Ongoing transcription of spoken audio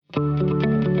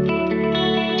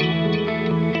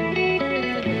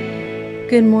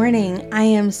Good morning. I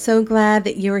am so glad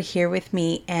that you're here with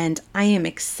me, and I am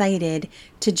excited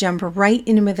to jump right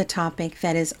in with a topic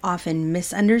that is often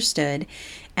misunderstood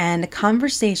and a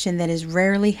conversation that is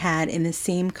rarely had in the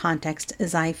same context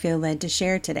as I feel led to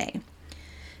share today.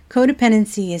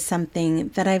 Codependency is something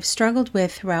that I've struggled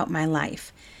with throughout my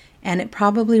life, and it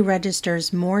probably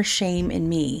registers more shame in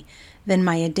me than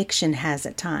my addiction has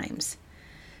at times.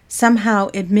 Somehow,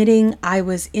 admitting I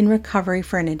was in recovery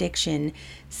for an addiction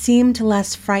seemed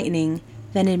less frightening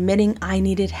than admitting I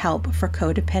needed help for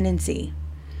codependency.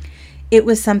 It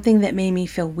was something that made me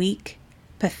feel weak,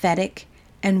 pathetic,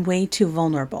 and way too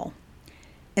vulnerable.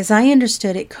 As I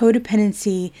understood it,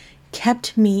 codependency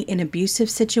kept me in abusive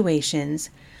situations,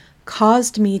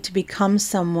 caused me to become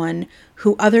someone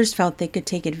who others felt they could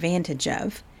take advantage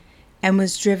of, and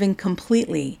was driven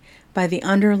completely by the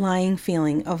underlying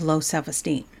feeling of low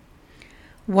self-esteem.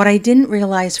 What I didn't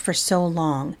realize for so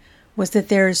long was that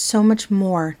there is so much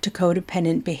more to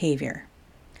codependent behavior.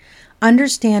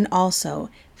 Understand also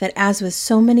that as with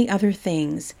so many other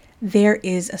things, there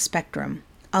is a spectrum,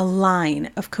 a line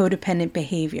of codependent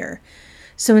behavior.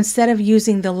 So instead of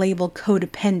using the label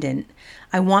codependent,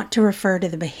 I want to refer to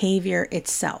the behavior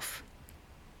itself.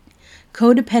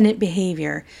 Codependent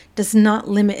behavior does not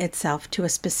limit itself to a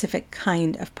specific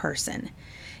kind of person.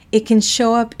 It can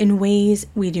show up in ways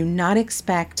we do not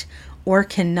expect or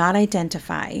cannot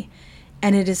identify,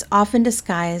 and it is often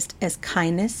disguised as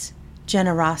kindness,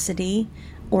 generosity,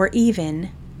 or even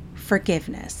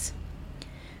forgiveness.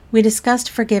 We discussed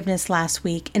forgiveness last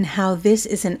week and how this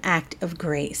is an act of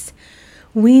grace.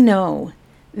 We know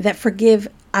that forgive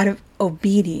out of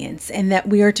obedience and that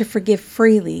we are to forgive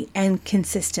freely and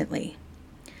consistently.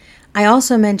 I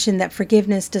also mentioned that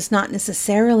forgiveness does not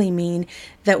necessarily mean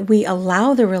that we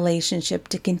allow the relationship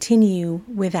to continue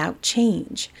without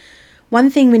change. One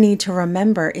thing we need to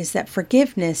remember is that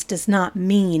forgiveness does not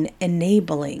mean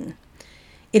enabling.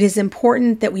 It is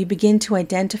important that we begin to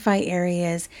identify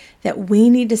areas that we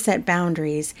need to set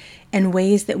boundaries and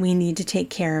ways that we need to take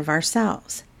care of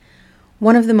ourselves.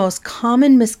 One of the most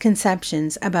common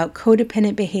misconceptions about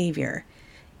codependent behavior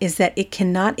is that it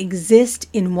cannot exist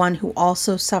in one who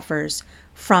also suffers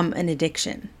from an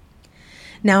addiction.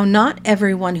 Now, not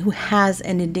everyone who has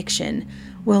an addiction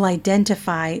will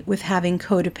identify with having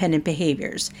codependent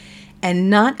behaviors, and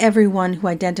not everyone who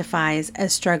identifies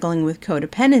as struggling with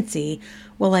codependency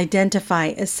will identify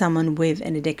as someone with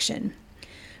an addiction.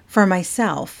 For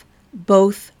myself,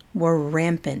 both were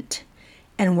rampant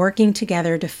and working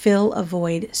together to fill a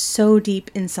void so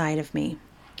deep inside of me.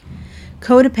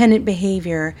 Codependent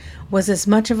behavior was as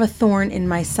much of a thorn in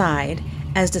my side,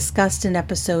 as discussed in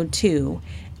episode 2,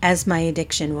 as my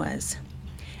addiction was.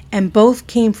 And both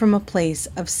came from a place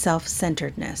of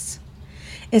self-centeredness.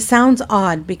 It sounds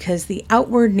odd because the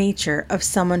outward nature of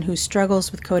someone who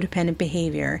struggles with codependent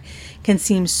behavior can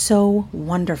seem so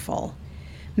wonderful.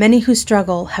 Many who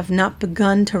struggle have not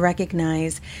begun to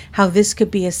recognize how this could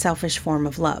be a selfish form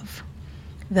of love.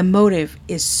 The motive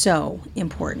is so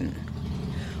important.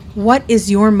 What is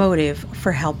your motive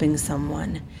for helping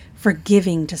someone, for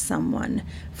giving to someone,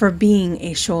 for being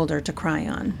a shoulder to cry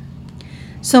on?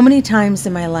 So many times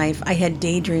in my life, I had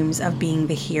daydreams of being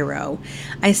the hero.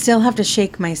 I still have to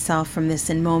shake myself from this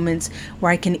in moments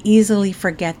where I can easily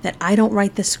forget that I don't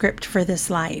write the script for this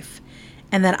life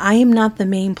and that I am not the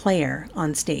main player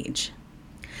on stage.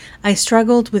 I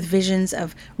struggled with visions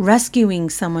of rescuing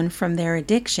someone from their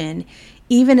addiction,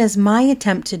 even as my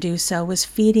attempt to do so was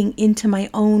feeding into my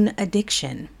own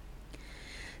addiction.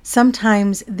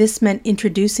 Sometimes this meant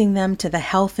introducing them to the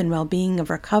health and well-being of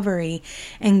recovery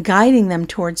and guiding them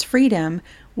towards freedom,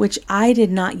 which I did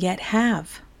not yet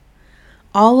have.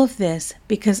 All of this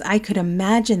because I could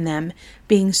imagine them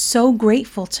being so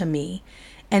grateful to me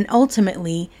and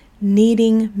ultimately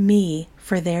needing me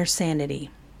for their sanity.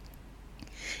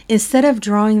 Instead of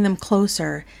drawing them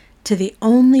closer to the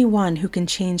only one who can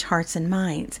change hearts and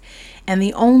minds, and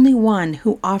the only one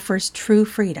who offers true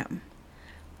freedom,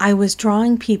 I was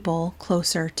drawing people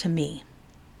closer to me.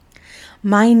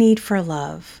 My need for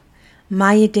love,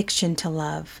 my addiction to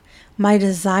love, my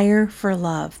desire for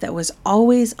love that was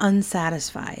always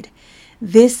unsatisfied,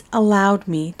 this allowed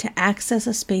me to access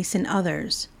a space in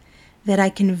others that I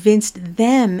convinced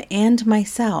them and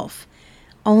myself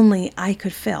only I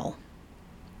could fill.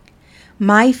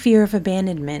 My fear of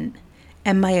abandonment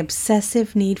and my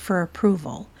obsessive need for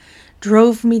approval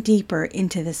drove me deeper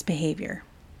into this behavior.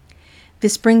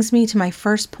 This brings me to my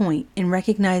first point in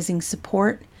recognizing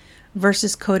support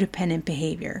versus codependent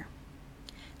behavior.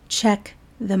 Check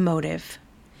the motive.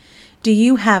 Do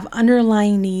you have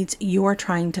underlying needs you are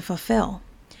trying to fulfill?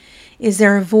 Is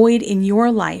there a void in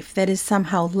your life that is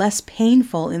somehow less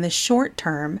painful in the short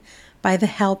term by the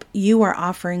help you are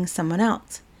offering someone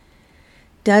else?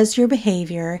 Does your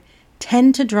behavior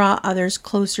tend to draw others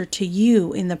closer to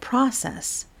you in the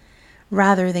process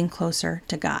rather than closer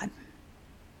to God?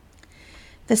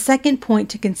 The second point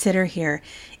to consider here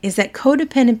is that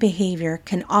codependent behavior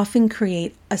can often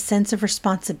create a sense of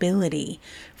responsibility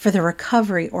for the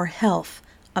recovery or health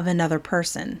of another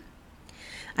person.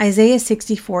 Isaiah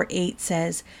 64:8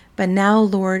 says, "But now,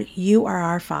 Lord, you are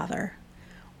our Father.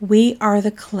 We are the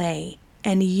clay,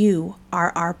 and you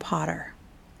are our potter.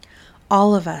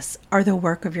 All of us are the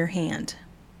work of your hand."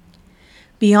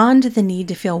 Beyond the need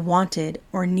to feel wanted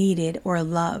or needed or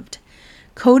loved,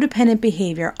 codependent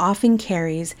behavior often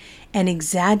carries an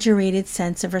exaggerated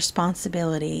sense of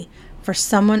responsibility for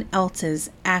someone else's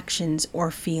actions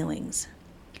or feelings.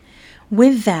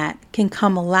 With that can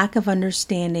come a lack of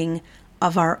understanding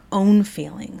of our own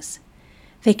feelings.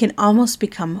 They can almost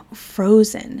become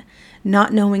frozen,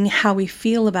 not knowing how we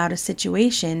feel about a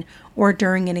situation or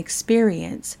during an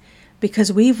experience,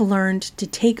 because we've learned to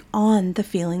take on the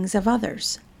feelings of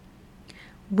others.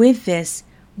 With this,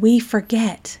 we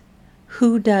forget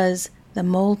who does the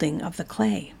molding of the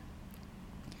clay.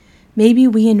 Maybe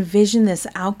we envision this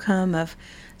outcome of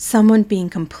someone being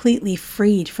completely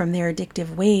freed from their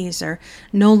addictive ways or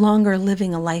no longer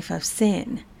living a life of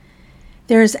sin.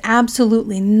 There is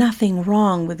absolutely nothing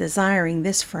wrong with desiring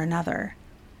this for another.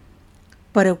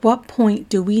 But at what point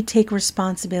do we take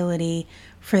responsibility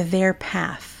for their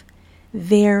path,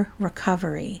 their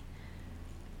recovery,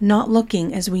 not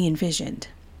looking as we envisioned?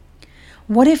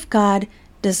 What if God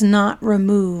does not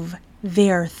remove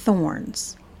their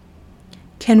thorns?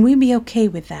 Can we be okay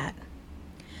with that?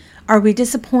 Are we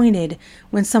disappointed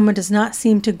when someone does not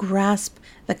seem to grasp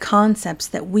the concepts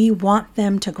that we want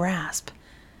them to grasp?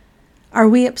 Are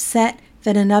we upset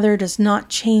that another does not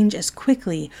change as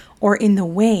quickly or in the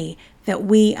way that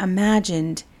we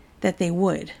imagined that they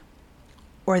would,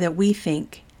 or that we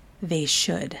think they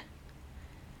should?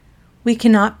 We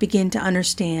cannot begin to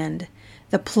understand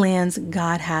the plans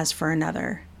God has for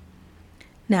another.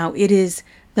 Now, it is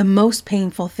the most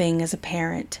painful thing as a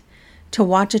parent to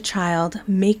watch a child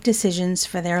make decisions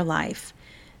for their life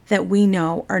that we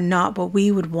know are not what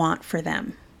we would want for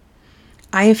them.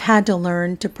 I have had to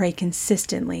learn to pray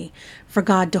consistently for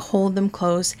God to hold them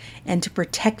close and to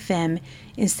protect them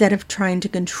instead of trying to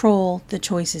control the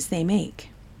choices they make.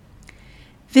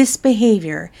 This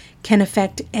behavior can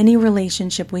affect any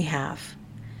relationship we have.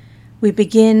 We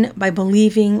begin by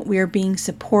believing we are being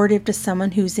supportive to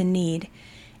someone who's in need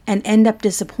and end up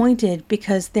disappointed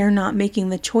because they're not making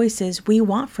the choices we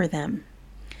want for them,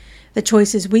 the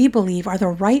choices we believe are the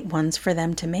right ones for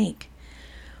them to make.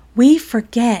 We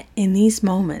forget in these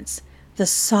moments the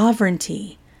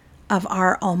sovereignty of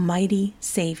our Almighty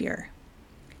Savior,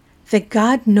 that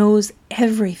God knows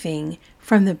everything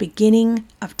from the beginning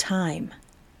of time.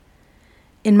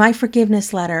 In my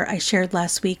forgiveness letter I shared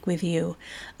last week with you,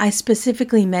 I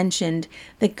specifically mentioned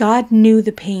that God knew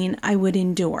the pain I would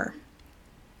endure,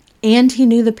 and He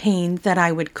knew the pain that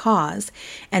I would cause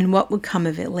and what would come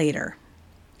of it later.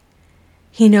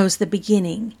 He knows the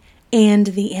beginning and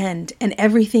the end and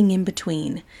everything in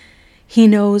between. He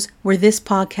knows where this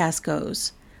podcast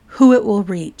goes, who it will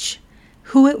reach,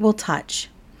 who it will touch,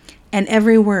 and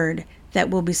every word that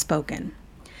will be spoken.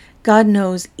 God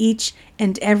knows each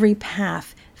and every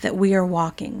path that we are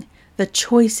walking, the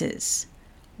choices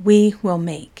we will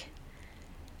make,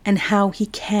 and how He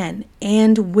can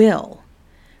and will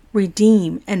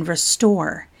redeem and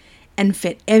restore and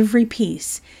fit every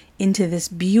piece into this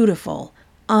beautiful,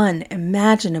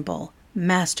 unimaginable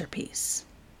masterpiece.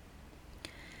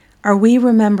 Are we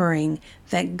remembering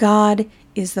that God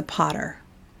is the potter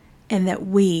and that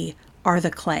we are the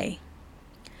clay?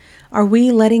 Are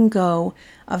we letting go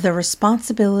of the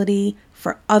responsibility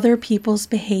for other people's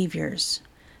behaviors,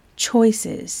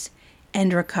 choices,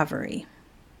 and recovery?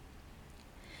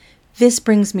 This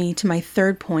brings me to my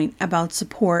third point about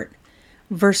support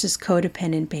versus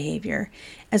codependent behavior,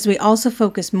 as we also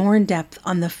focus more in depth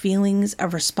on the feelings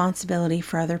of responsibility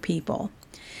for other people.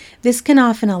 This can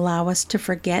often allow us to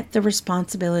forget the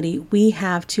responsibility we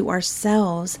have to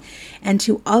ourselves and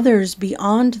to others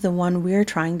beyond the one we're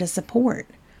trying to support.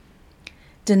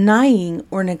 Denying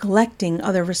or neglecting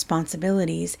other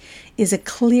responsibilities is a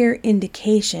clear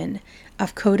indication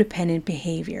of codependent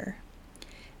behavior.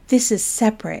 This is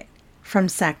separate from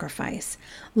sacrifice.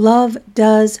 Love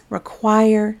does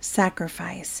require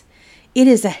sacrifice. It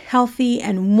is a healthy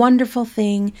and wonderful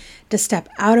thing to step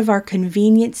out of our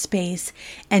convenient space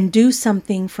and do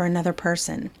something for another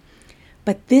person.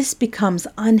 But this becomes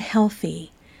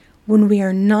unhealthy when we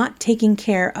are not taking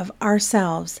care of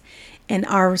ourselves and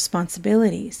our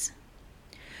responsibilities.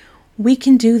 We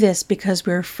can do this because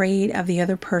we're afraid of the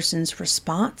other person's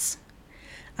response,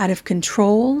 out of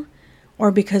control,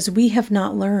 or because we have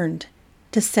not learned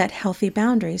to set healthy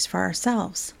boundaries for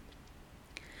ourselves.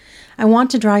 I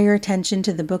want to draw your attention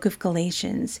to the book of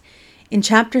Galatians. In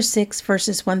chapter 6,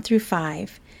 verses 1 through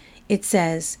 5, it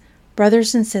says,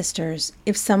 "Brothers and sisters,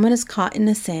 if someone is caught in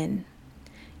a sin,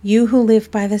 you who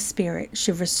live by the Spirit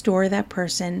should restore that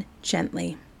person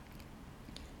gently.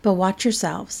 But watch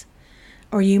yourselves,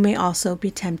 or you may also be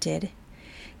tempted.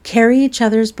 Carry each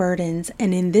other's burdens,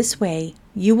 and in this way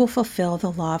you will fulfill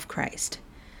the law of Christ.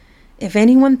 If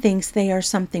anyone thinks they are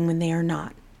something when they are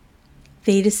not,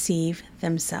 they deceive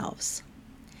themselves.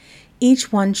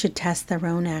 Each one should test their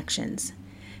own actions.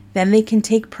 Then they can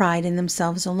take pride in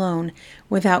themselves alone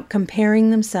without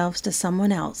comparing themselves to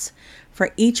someone else,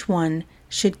 for each one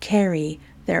should carry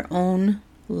their own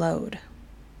load."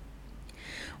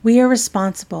 We are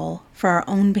responsible for our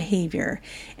own behavior,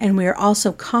 and we are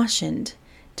also cautioned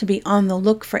to be on the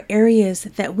look for areas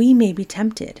that we may be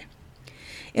tempted.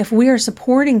 If we are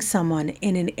supporting someone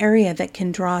in an area that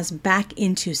can draw us back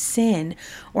into sin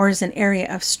or is an area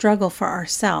of struggle for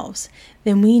ourselves,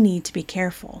 then we need to be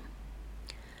careful.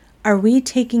 Are we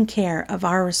taking care of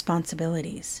our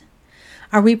responsibilities?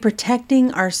 Are we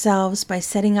protecting ourselves by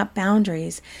setting up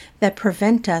boundaries that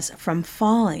prevent us from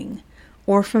falling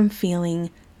or from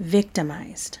feeling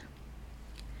victimized?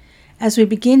 As we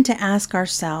begin to ask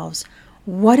ourselves,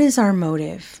 what is our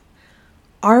motive?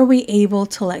 Are we able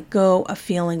to let go of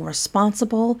feeling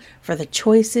responsible for the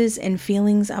choices and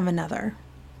feelings of another?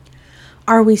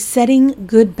 Are we setting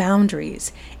good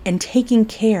boundaries and taking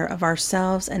care of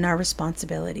ourselves and our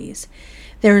responsibilities?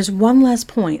 There is one last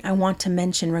point I want to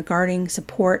mention regarding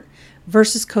support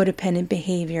versus codependent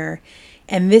behavior,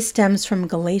 and this stems from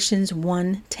Galatians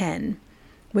 1:10,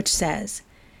 which says,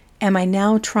 "Am I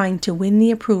now trying to win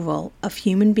the approval of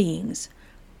human beings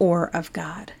or of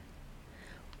God?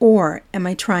 Or am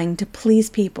I trying to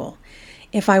please people?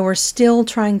 If I were still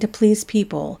trying to please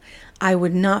people, I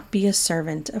would not be a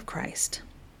servant of Christ."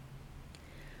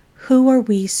 Who are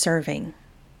we serving?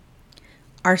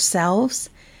 Ourselves,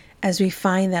 as we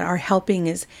find that our helping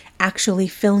is actually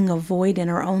filling a void in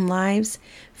our own lives,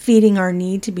 feeding our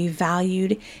need to be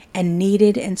valued and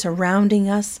needed, and surrounding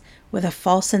us with a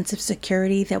false sense of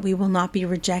security that we will not be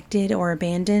rejected or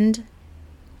abandoned?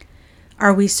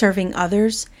 Are we serving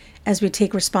others as we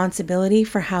take responsibility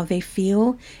for how they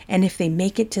feel and if they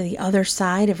make it to the other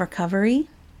side of recovery?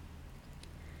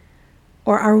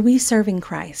 Or are we serving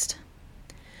Christ?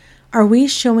 Are we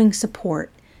showing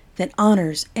support that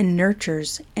honors and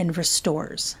nurtures and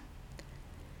restores?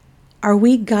 Are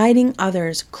we guiding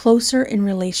others closer in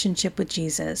relationship with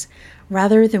Jesus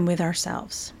rather than with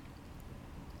ourselves?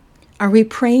 Are we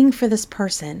praying for this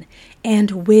person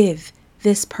and with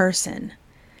this person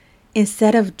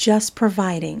instead of just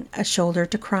providing a shoulder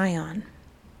to cry on?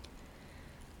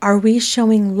 Are we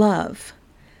showing love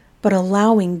but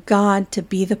allowing God to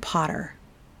be the potter,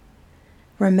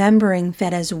 remembering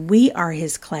that as we are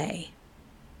His clay,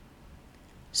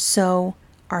 so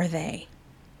are they?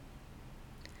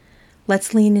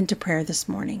 Let's lean into prayer this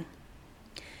morning.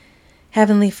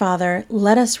 Heavenly Father,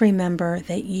 let us remember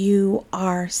that You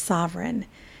are sovereign.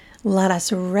 Let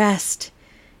us rest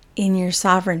in Your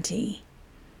sovereignty.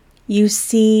 You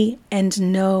see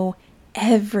and know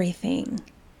everything.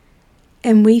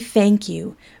 And we thank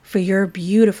You for Your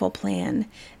beautiful plan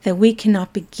that we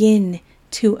cannot begin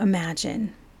to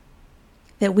imagine,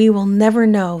 that we will never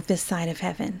know this side of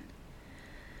heaven.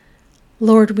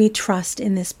 Lord, we trust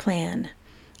in this plan,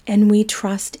 and we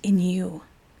trust in You.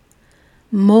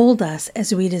 Mold us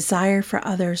as we desire for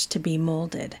others to be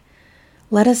molded.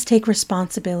 Let us take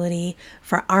responsibility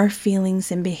for our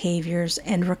feelings and behaviors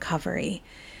and recovery,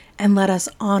 and let us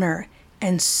honor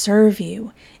and serve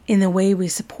You in the way we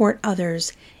support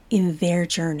others in their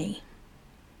journey.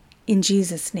 In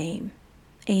Jesus' name,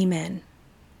 amen.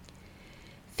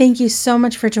 Thank you so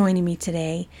much for joining me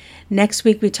today. Next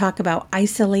week, we talk about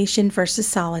isolation versus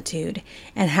solitude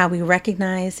and how we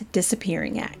recognize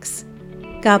disappearing acts.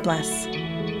 God bless.